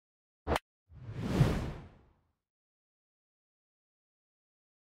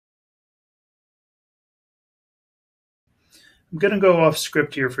I'm going to go off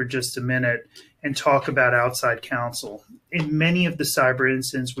script here for just a minute and talk about outside counsel. In many of the cyber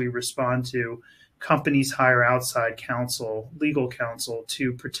incidents we respond to, companies hire outside counsel, legal counsel,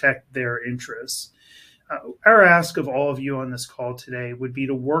 to protect their interests. Our ask of all of you on this call today would be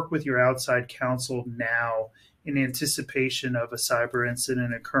to work with your outside counsel now in anticipation of a cyber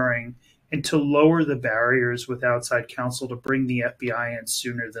incident occurring and to lower the barriers with outside counsel to bring the FBI in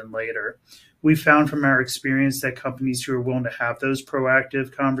sooner than later. We found from our experience that companies who are willing to have those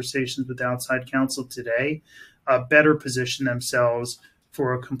proactive conversations with outside counsel today better position themselves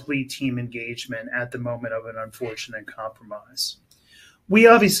for a complete team engagement at the moment of an unfortunate compromise. We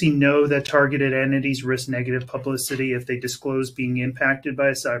obviously know that targeted entities risk negative publicity if they disclose being impacted by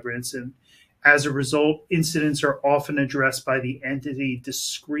a cyber incident. As a result, incidents are often addressed by the entity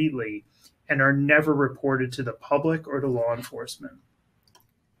discreetly and are never reported to the public or to law enforcement.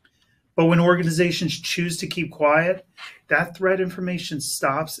 But when organizations choose to keep quiet, that threat information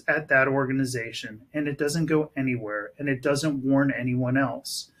stops at that organization and it doesn't go anywhere and it doesn't warn anyone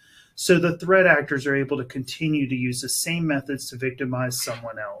else. So the threat actors are able to continue to use the same methods to victimize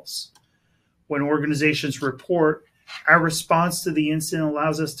someone else. When organizations report, our response to the incident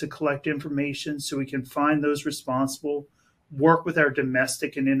allows us to collect information so we can find those responsible, work with our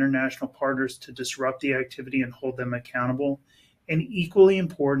domestic and international partners to disrupt the activity and hold them accountable, and equally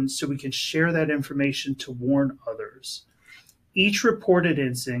important, so we can share that information to warn others. Each reported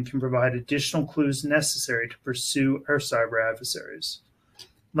incident can provide additional clues necessary to pursue our cyber adversaries.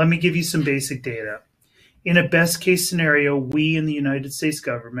 Let me give you some basic data. In a best case scenario, we in the United States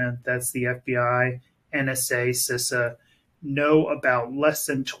government, that's the FBI, NSA, CISA, know about less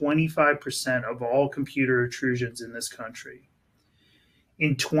than 25% of all computer intrusions in this country.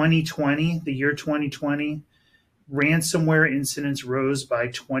 In 2020, the year 2020, ransomware incidents rose by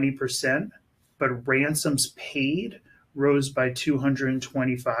 20%, but ransoms paid rose by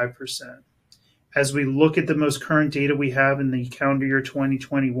 225%. As we look at the most current data we have in the calendar year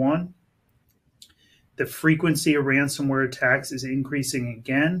 2021, the frequency of ransomware attacks is increasing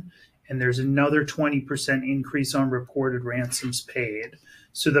again, and there's another 20% increase on reported ransoms paid.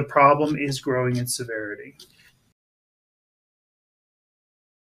 So the problem is growing in severity.